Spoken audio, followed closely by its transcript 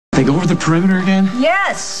Like over the perimeter again?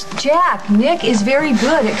 Yes, Jack. Nick is very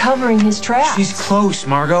good at covering his tracks. She's close,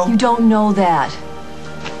 Margo. You don't know that.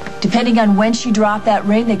 Depending on when she dropped that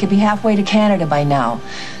ring, they could be halfway to Canada by now.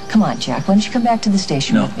 Come on, Jack. Why don't you come back to the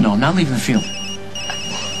station with me? No, not leaving the field.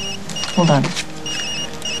 Hold on.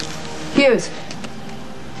 Hughes.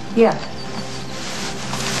 Yeah.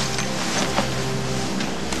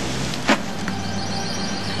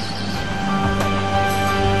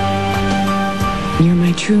 You're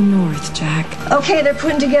my true north, Jack. Okay, they're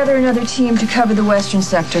putting together another team to cover the western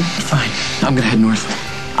sector. Fine. I'm gonna head north.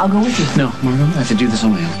 I'll go with you. No, Margo, I have to do this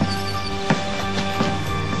on my own.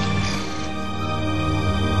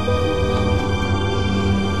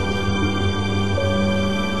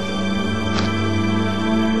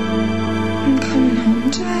 I'm coming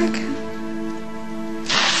home, Jack.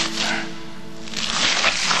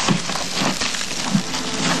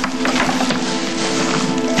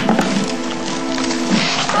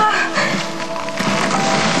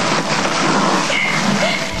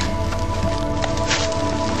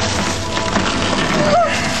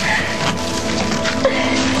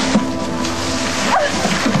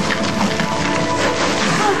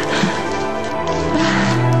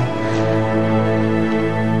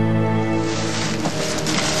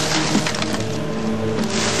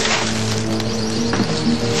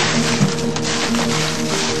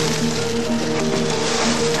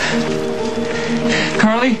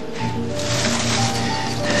 Carly?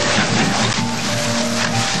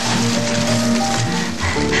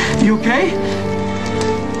 You okay?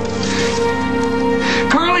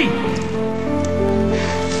 Carly!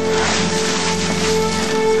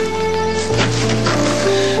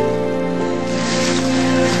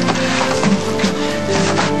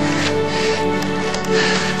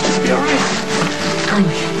 Just be all right.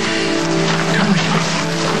 Carly. Carly.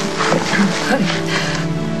 Honey.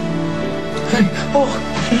 Honey. Oh.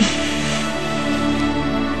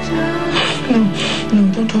 No,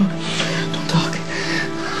 don't talk. Don't talk.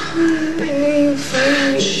 I knew you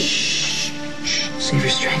found me. Shh. Save your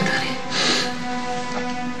strength, honey.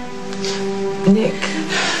 Nick.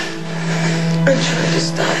 I tried to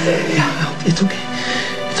stop it. Yeah, no, it's okay.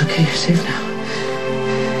 It's okay. You're safe now.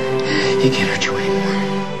 He can't hurt you anymore.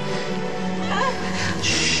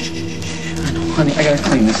 Shh. I know, honey. I gotta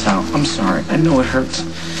clean this out. I'm sorry. I know it hurts.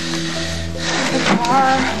 The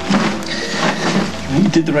car. You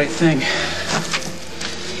did the right thing.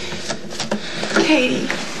 Katie.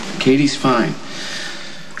 Katie's fine.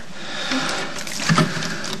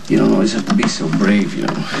 You don't always have to be so brave, you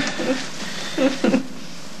know.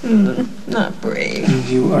 Not brave.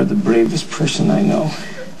 You are the bravest person I know.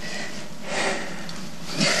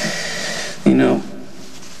 You know,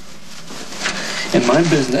 in my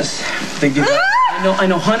business, they give out... I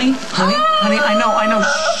know, honey, I know.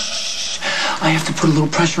 Shh. I have to put a little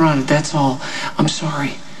pressure on it, that's all. I'm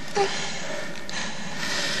sorry.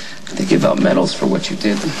 They give out medals for what you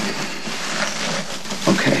did.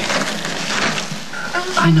 Okay.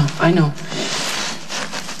 I know.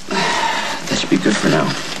 That should be good for now.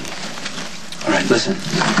 All right, listen.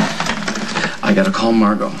 I gotta call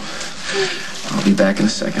Margo. I'll be back in a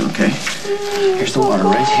second, okay? Here's the water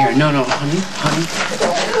right here. No, honey.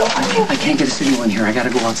 I can't get a signal in here. I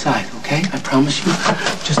gotta go outside, okay? I promise you.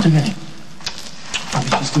 Just a minute. Probably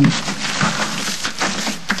just a minute.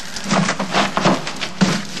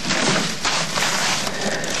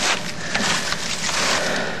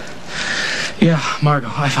 Yeah, Margo,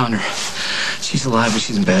 I found her. She's alive, but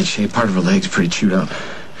she's in bad shape. Part of her leg's pretty chewed up.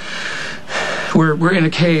 We're in a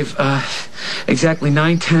cave, exactly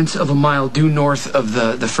 9/10 of a mile due north of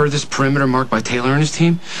the furthest perimeter marked by Taylor and his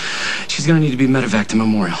team. She's gonna need to be medevaced to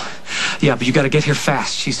Memorial. Yeah, but you gotta get here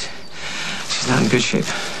fast. She's not in good shape.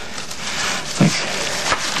 Thanks.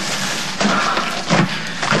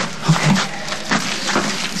 Okay.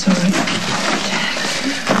 It's all right.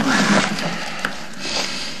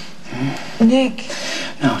 Nick.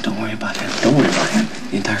 No, don't worry about him. Don't worry about him.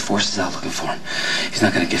 The entire force is out looking for him. He's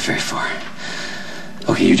not gonna get very far.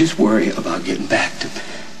 Okay, you just worry about getting back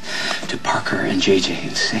to Parker and JJ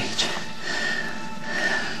and Sage.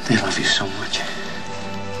 They love you so much.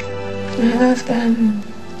 I love them.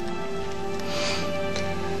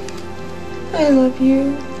 I love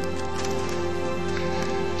you.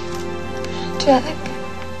 Jack.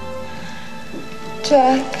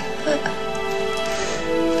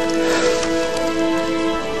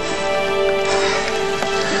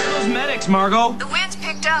 Those medics, Margo. The wind's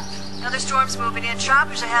picked up. Another storm's moving in.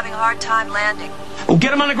 Choppers are having a hard time landing. Oh, get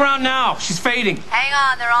them on the ground now. She's fading. Hang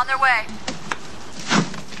on, they're on their way.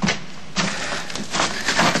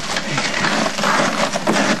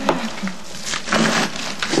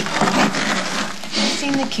 I've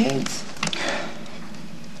seen the kids?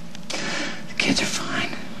 The kids are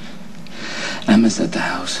fine. Emma's at the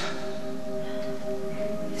house.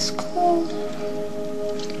 It's cold.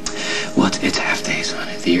 Well, it's half days,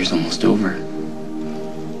 honey. The year's almost over.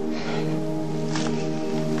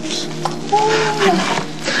 It's cold.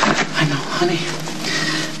 I know, honey.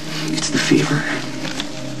 It's the fever.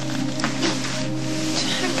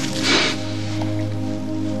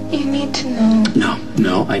 You need to know.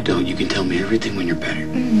 No, I don't. You can tell me everything when you're better.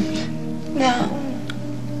 No.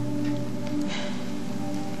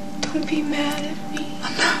 Don't be mad at me.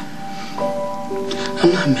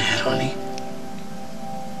 I'm not mad, honey.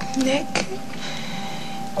 Nick,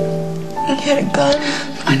 he had a gun.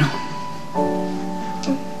 I know.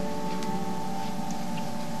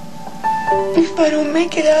 If I don't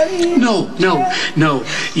make it out of here... No.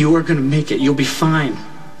 You are gonna make it. You'll be fine.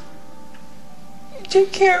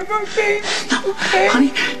 Take care of our baby. No, okay?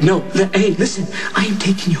 honey, no. Hey, listen. I am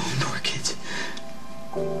taking you home to our kids.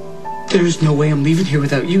 There's no way I'm leaving here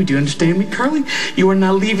without you. Do you understand me, Carly? You are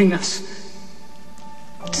not leaving us.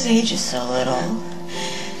 Sage is so little.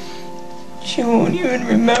 She won't even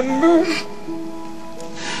remember.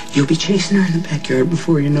 You'll be chasing her in the backyard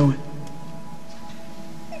before you know it.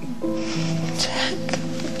 Jack.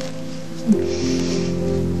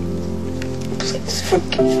 Please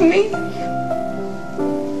forgive me.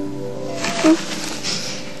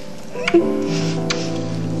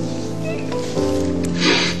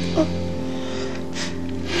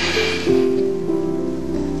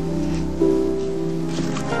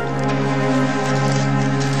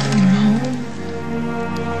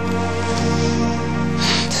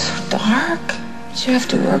 Dark. You have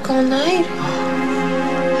to work all night.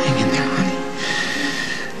 Hang in there, honey.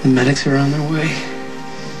 The medics are on their way.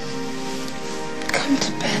 Come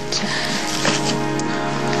to bed, Jack.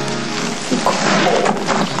 I'm cold.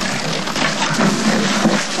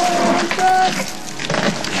 Oh, God.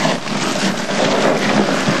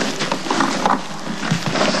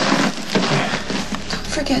 Don't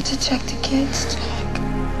forget to check the kids, Jack.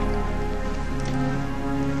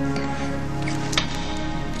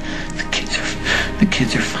 The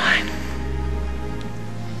kids are fine.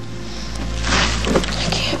 I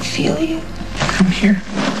can't feel you. Come here.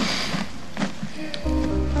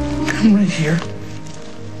 Come right here.